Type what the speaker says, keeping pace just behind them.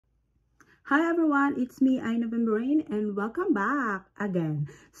Hi everyone, it's me, iNovemberain, and welcome back again.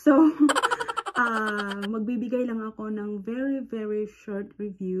 So, magbibigay lang ako ng very short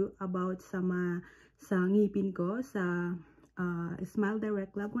review about sa ngipin ko sa Smile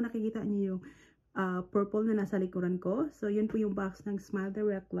Direct Lab. Kung nakikita niyo yung purple na nasa likuran ko, so yun po yung box ng Smile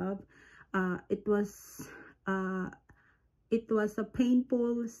Direct Lab. It was a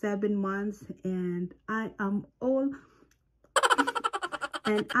painful 7 months, and I am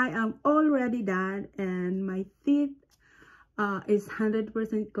already done, and my teeth is 100%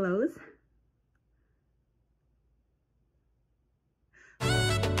 closed.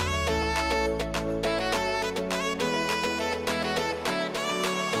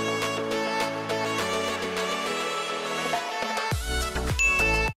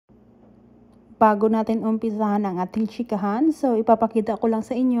 Bago natin umpisahan ang ating chikahan, so ipapakita ko lang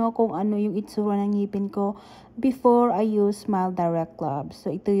sa inyo kung ano yung itsura ng ngipin ko before I use Smile Direct Lab. So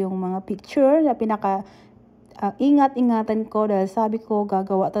ito yung mga picture na ingat-ingatan ko dahil sabi ko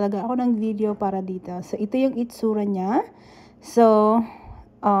gagawa talaga ako ng video para dito. So ito yung itsura niya. So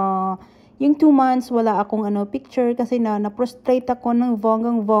yung 2 months wala akong picture kasi na-prostrate ako ng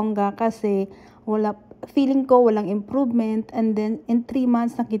bonggang-bongga kasi feeling ko walang improvement, and then in 3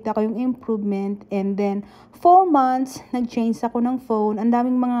 months nakita ko yung improvement, and then 4 months nag-change ako ng phone. Ang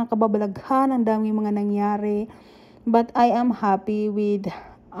daming mga kababalaghan, ang daming mga nangyari, but I am happy with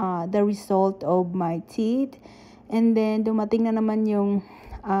the result of my teeth. And then dumating na naman yung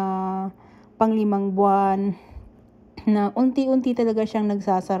pang-5 buwan na unti-unti talaga siyang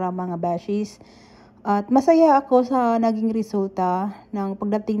nagsasara, mga beshies. At masaya ako sa naging resulta ng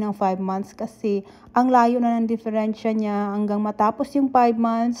pagdating ng 5 months kasi ang layo na ng diferensya niya hanggang matapos yung 5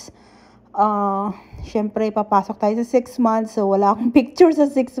 months. Syempre papasok tayo sa 6 months, so wala akong picture sa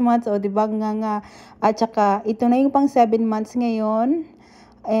 6 months, o diba nga. At saka ito na yung pang 7 months ngayon,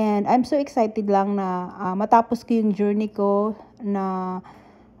 and I'm so excited lang na matapos ko yung journey ko na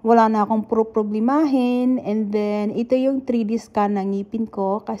wala na akong problemahin. And then ito yung 3D scan ng ngipin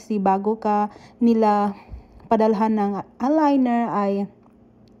ko kasi bago ka nila padalhan ng aligner ay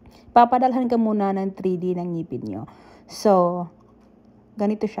papadalhan ka muna ng 3D ng ngipin nyo. So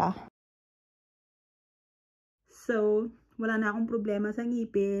ganito siya. So wala na akong problema sa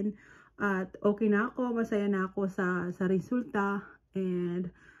ngipin at okay na ako, masaya na ako sa resulta,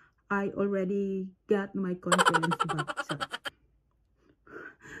 and I already got my confidence back.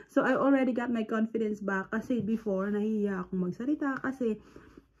 So I already got my confidence back kasi before nahihiya akong magsalita kasi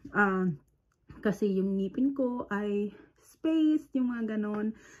yung ngipin ko ay space, yung mga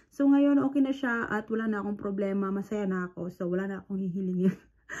ganon. So ngayon okay na siya at wala na akong problema, masaya na ako. So wala na akong hihilingin.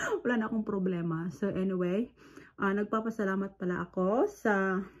 Wala na akong problema. So anyway, nagpapasalamat pala ako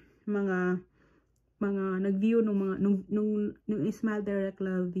sa mga nag-view nung Smile Direct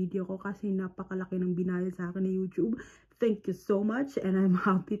Love video ko kasi napakalaki ng binayad sa akin ni YouTube. Thank you so much, and I'm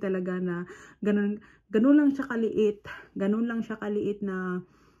happy talaga na ganun lang siya kaliit. Ganun lang siya kaliit na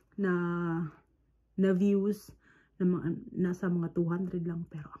views na nasa mga 200 lang,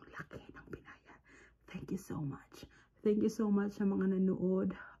 pero ang laki ng binayad. Thank you so much. Thank you so much sa mga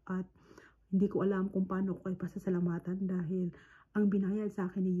nanood, at hindi ko alam kung paano ko kayo pasasalamatan dahil ang binayad sa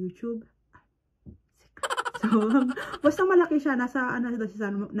akin ni YouTube, so, basta malaki siya, nasa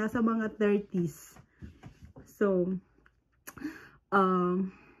mga 30s. So,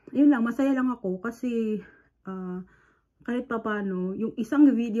 yun lang, masaya lang ako kasi kahit papaano, yung isang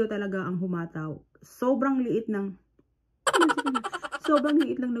video talaga ang humataw. Sobrang liit lang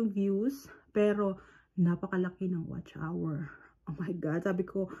ng views, pero napakalaki ng watch hour. Oh my God, sabi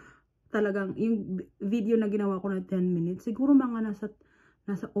ko, talagang, yung video na ginawa ko na 10 minutes, siguro mga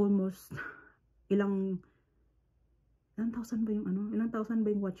nasa almost ilang thousand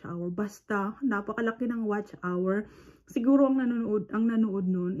ba yung watch hour. Basta napakalaki ng watch hour. Siguro ang nanood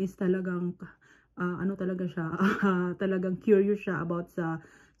noon is talagang talaga siya, talagang curious siya about sa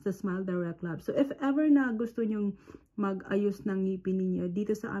Smile Direct Lab. So if ever na gusto nyong mag-ayos ng ngipin ninyo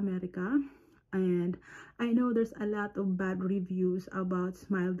dito sa Amerika, and I know there's a lot of bad reviews about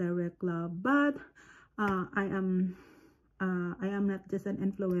Smile Direct Lab, but I am not just an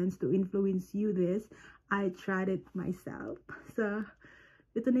influence to influence you this. I tried it myself. So,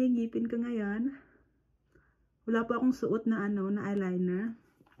 ito na yung ngipin ko ngayon. Wala pa akong suot na eyeliner.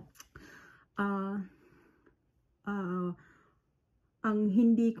 Ang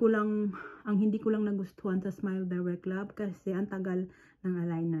hindi ko lang nagustuhan sa Smile Direct Lab kasi ang tagal ng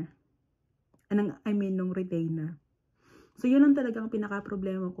eyeliner. Nung retainer. So, yun lang talaga ang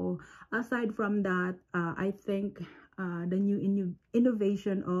pinaka-problema ko. Aside from that, I think the new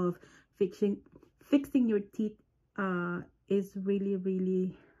innovation of fixing your teeth is really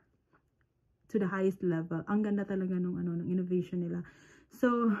to the highest level. Ang ganda talaga nung ng innovation nila.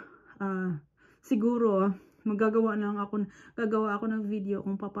 So, siguro gagawa ako ng video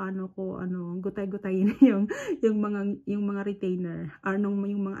kung paano ko gutay-gutayin yung mga retainer or yung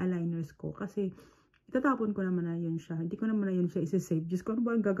mga aligners ko, kasi itatapon ko naman na yun siya. Hindi ko naman na yun siya isa-save. Just ko, ano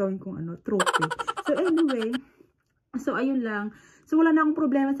ba ang gagawin kong trophy. So anyway, so ayun lang. So wala na akong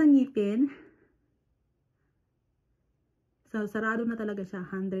problema sa ngipin. So sarado na talaga siya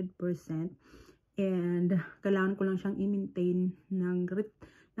 100%. And kailangan ko lang siyang i-maintain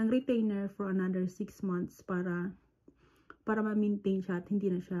ng retainer for another 6 months para ma-maintain siya at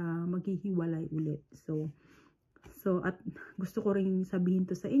hindi na siya maghihiwalay ulit. So at gusto ko ring sabihin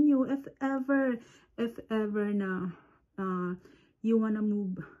to sa inyo, if ever na you wanna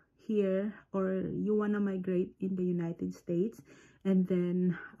move here or you wanna migrate in the United States, and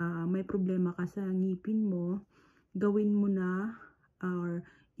then may problema ka sa ngipin mo, gawin mo na or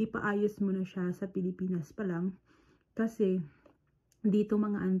ipaayos mo na siya sa Pilipinas pa lang, kasi dito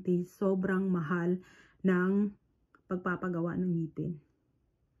mga auntie, sobrang mahal ng pagpapagawa ng ngipin.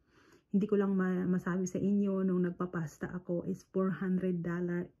 Hindi ko lang masabi sa inyo, nung nagpapasta ako is $400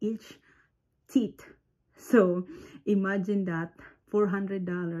 each teeth. So imagine that, $400,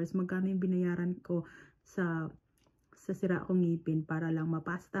 magkano yung binayaran ko sa sira kong ngipin para lang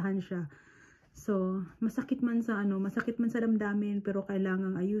mapastahan siya. So masakit man sa damdamin, pero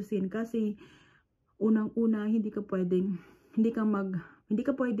kailangang ayusin, kasi unang-una hindi ka pwedeng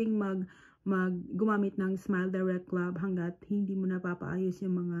gumamit ng Smile Direct Club hanggat hindi mo napapaayos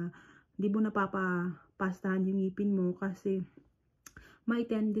hindi mo napapapastahan yung ngipin mo, kasi may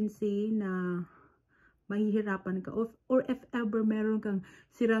tendency na mahihirapan ka, or if ever meron kang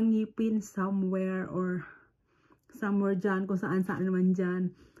sirang ngipin somewhere dyan, kung saan naman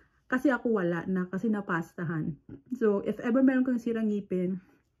dyan. Kasi ako wala na, kasi napastahan. So, if ever meron kang sirang ngipin,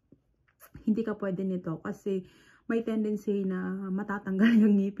 hindi ka pwede nito, kasi may tendency na matatanggal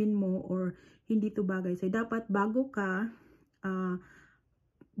yung ngipin mo or hindi to bagay sa'yo. Dapat bago ka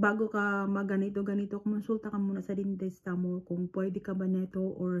ganito, kumonsulta ka muna sa dentista mo kung pwede ka ba nito,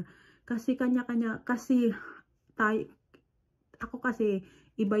 or kasi kanya-kanya, kasi ako kasi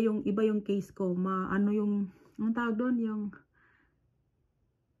iba yung case ko, yung ang tawag doon,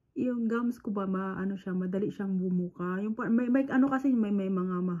 yung gums ko ba, madali siyang bumuka. Yung may kasi may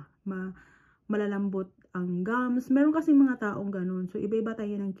mga malalambot ang gums. Meron kasi mga taong ganun. So iba-iba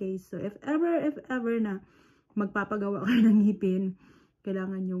tayo ng case. So if ever na magpapagawa ka ng ngipin,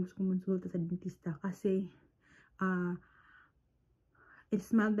 kailangan yung kumonsulta sa dentista, kasi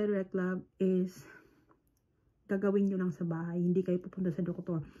Smile Direct Lab is gagawin nyo lang sa bahay. Hindi kayo pupunta sa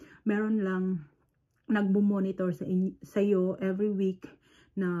doktor. Meron lang nagbo-monitor sa iyo every week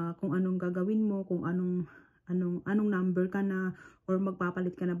na kung anong gagawin mo, kung anong number ka na, or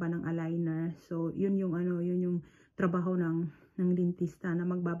magpapalit ka na ba ng aligner. So yun yung trabaho ng dentista, na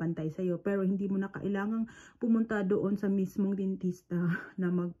magbabantay sa iyo. Pero hindi mo na kailangang pumunta doon sa mismong dentista na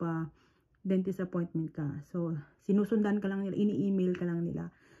magpa-dentist appointment ka. So sinusundan ka lang nila, ini-email ka lang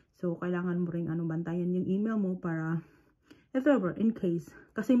nila. So kailangan mo ring bantayan yung email mo para if ever, in case.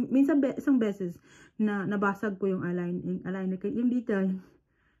 Kasi minsan isang beses na nabasag ko yung aligner, yung dito,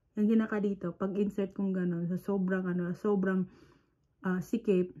 yung ginaka dito, pag insert kong gano'n, so sobrang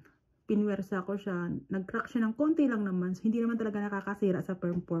sikip, pinwersa ko siya, nag-crack siya ng konti lang naman, so hindi naman talaga nakakasira sa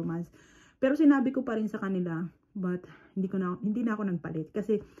performance. Pero sinabi ko pa rin sa kanila, but hindi na ako nagpalit,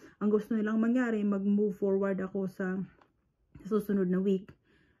 kasi ang gusto nilang mangyari, mag-move forward ako sa susunod na week.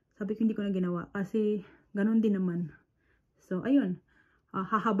 Sabi ko hindi ko na ginawa, kasi gano'n din naman. So ayun,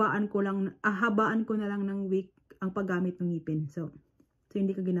 ahabaan ko na lang ng week ang paggamit ng ngipin. So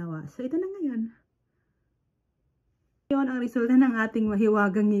hindi ko ginawa. So ito na ngayon. Yun ang resulta ng ating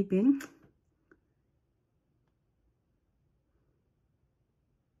mahiwagang ngipin.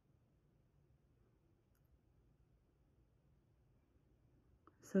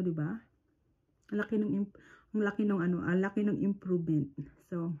 So di ba? Ang laki ng improvement.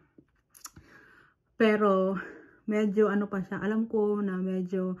 So pero medyo pa siya. Alam ko na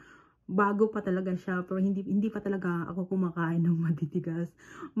medyo bago pa talaga siya, pero hindi pa talaga ako kumakain ng matitigas.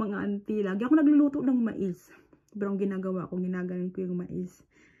 Mga auntie, lagi ako nagluluto ng mais. Pero ang ginagawa ko, ginaganin ko yung mais.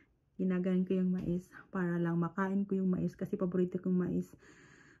 Para lang makain ko yung mais, kasi paborito kong mais.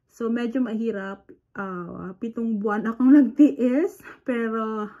 So medyo mahirap. 7 buwan akong nagtiis,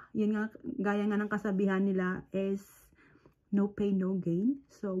 pero yun nga, gaya nga ng kasabihan nila is no pain, no gain.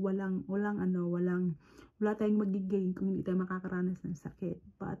 So wala tayong magigain kung hindi tayo makakaranas ng sakit.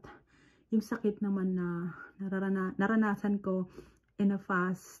 But yung sakit naman na naranasan ko in a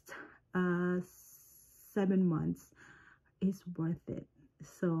fast 7 months is worth it.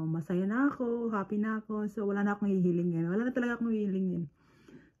 So, masaya na ako, happy na ako. So, wala na akong hihilingin. Wala na talaga akong hihilingin.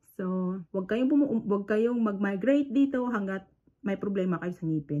 So, wag kayong mag-migrate dito hanggat may problema kayo sa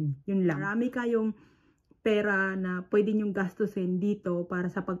ngipin. Yun lang. Marami kayong pera na pwede nyong gastusin dito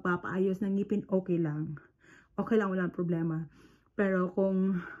para sa pagpapaayos ng ngipin, okay lang. Okay lang, walang problema. Pero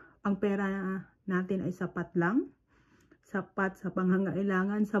kung ang pera natin ay sapat lang, sapat sa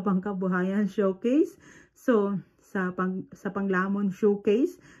pangangailangan, sa pangkabuhayan showcase, so sa panglamon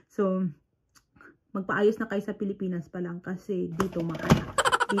showcase, so magpaayos na kayo sa Pilipinas pa lang kasi dito mahal.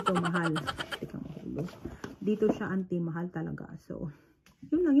 Dito mahal. Dito siya anti-mahal talaga. So,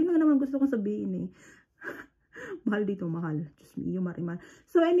 yun lang naman gusto kong sabihin eh. Mahal dito, mahal. Just me, yung marimal.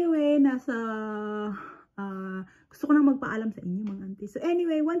 So, anyway, gusto ko nang magpaalam sa inyo, mga auntie. So,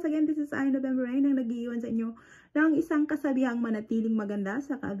 anyway, once again, this is iNovemberain ang nag-iiwan sa inyo ng isang kasabihang manatiling maganda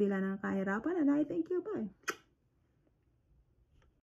sa kabila ng kahirapan. And I thank you. Bye.